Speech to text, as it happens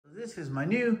This is my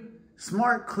new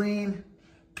Smart Clean,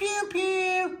 pew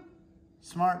pew,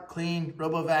 Smart Clean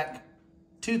RoboVac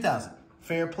 2000.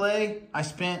 Fair play, I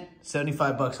spent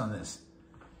 75 bucks on this.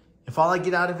 If all I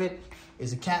get out of it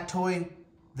is a cat toy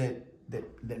that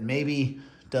maybe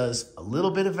does a little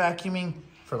bit of vacuuming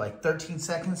for like 13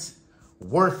 seconds,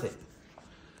 worth it.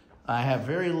 I have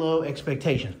very low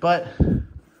expectations, but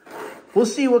we'll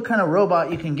see what kind of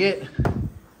robot you can get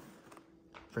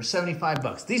for 75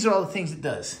 bucks. These are all the things it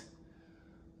does.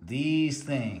 These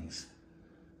things.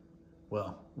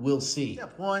 Well, we'll see.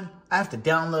 Step one, I have to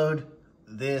download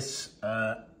this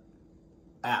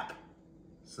app.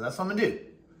 So that's what I'm gonna do.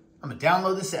 I'm gonna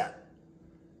download this app.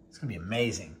 It's gonna be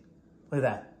amazing. Look at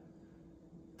that.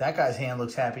 That guy's hand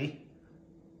looks happy.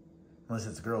 Unless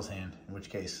it's a girl's hand, in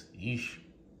which case, yeesh.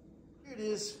 Here it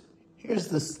is. Here's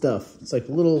the stuff. It's like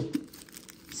a little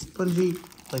spongy,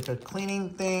 like a cleaning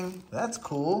thing. That's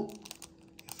cool.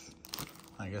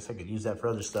 I guess I could use that for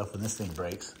other stuff when this thing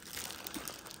breaks.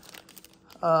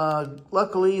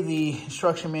 Luckily, the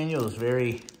instruction manual is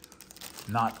very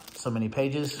not so many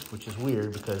pages, which is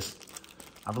weird because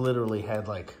I've literally had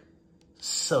like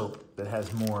soap that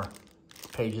has more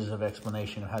pages of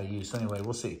explanation of how to use. So anyway,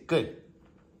 we'll see. Good.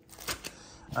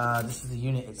 This is the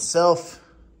unit itself.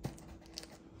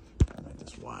 I'll make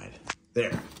this wide.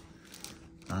 There.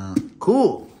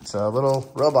 Cool. It's a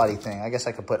little robot-y thing. I guess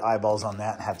I could put eyeballs on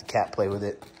that and have the cat play with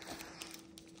it.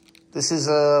 This is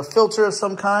a filter of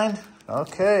some kind.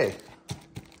 Okay.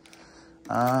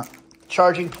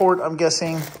 Charging port, I'm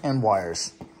guessing, and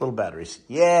wires. Little batteries.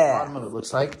 Yeah. Bottom of it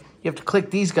looks like. You have to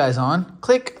click these guys on.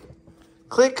 Click.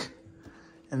 Click.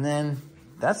 And then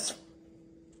that's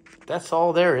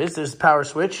all there is. There's the power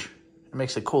switch. It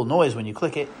makes a cool noise when you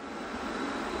click it.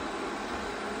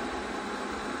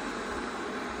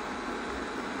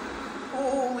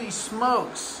 Holy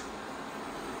smokes.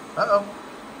 Uh-oh.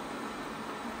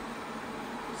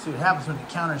 Let's see what happens when you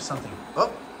counter something.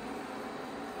 Oh.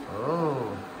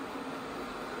 Oh.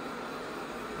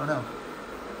 Oh no.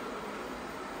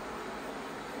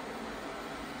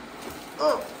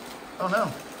 Oh. Oh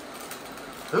no.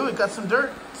 Ooh, it got some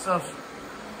dirt stuff.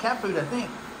 Cat food, I think.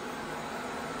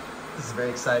 This is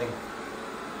very exciting.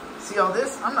 See all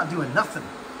this? I'm not doing nothing.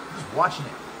 I'm just watching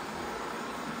it.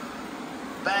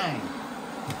 Bang.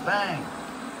 Bang.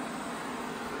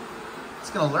 It's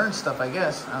gonna learn stuff, I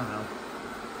guess. I don't know.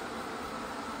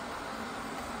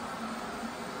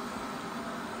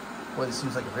 Boy, this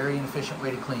seems like a very inefficient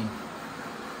way to clean.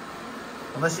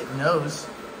 Unless it knows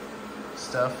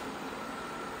stuff.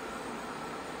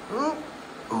 Ooh.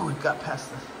 Ooh, it got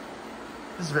past this.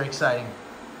 This is very exciting.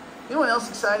 Anyone else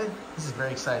excited? This is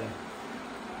very exciting.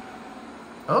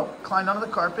 Oh, climbed onto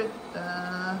the carpet.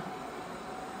 Got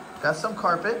some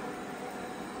carpet.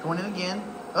 Going in again.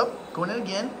 Oh, going in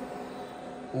again.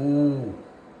 Ooh.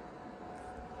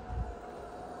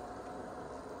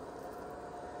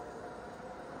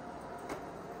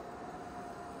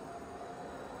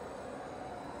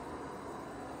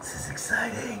 This is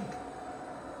exciting.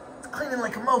 It's cleaning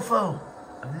like a mofo.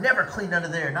 I've never cleaned under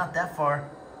there, not that far.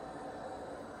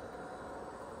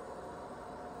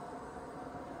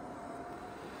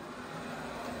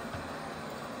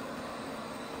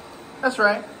 That's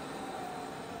right,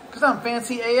 because I'm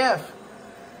fancy AF.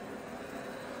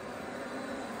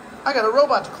 I got a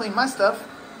robot to clean my stuff.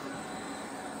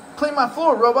 Clean my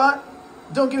floor, robot.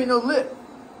 Don't give me no lip.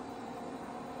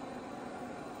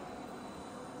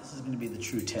 This is going to be the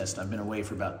true test. I've been away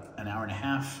for about an hour and a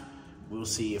half. We'll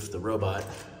see if the robot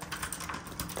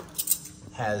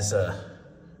has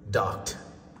docked.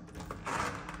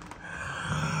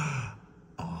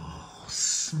 Oh,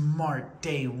 smart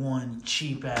day one,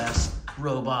 cheap ass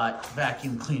robot,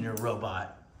 vacuum cleaner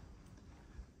robot.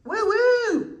 Woo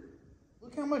woo!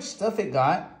 Look how much stuff it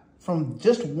got from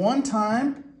just one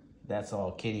time. That's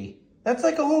all kitty. That's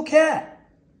like a whole cat.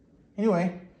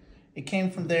 Anyway, it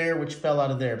came from there, which fell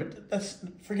out of there, but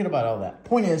forget about all that.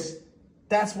 Point is,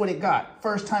 that's what it got.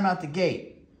 First time out the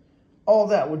gate. All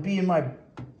that would be in my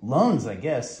lungs, I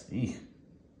guess. Eek.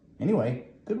 Anyway,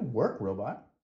 good work, robot.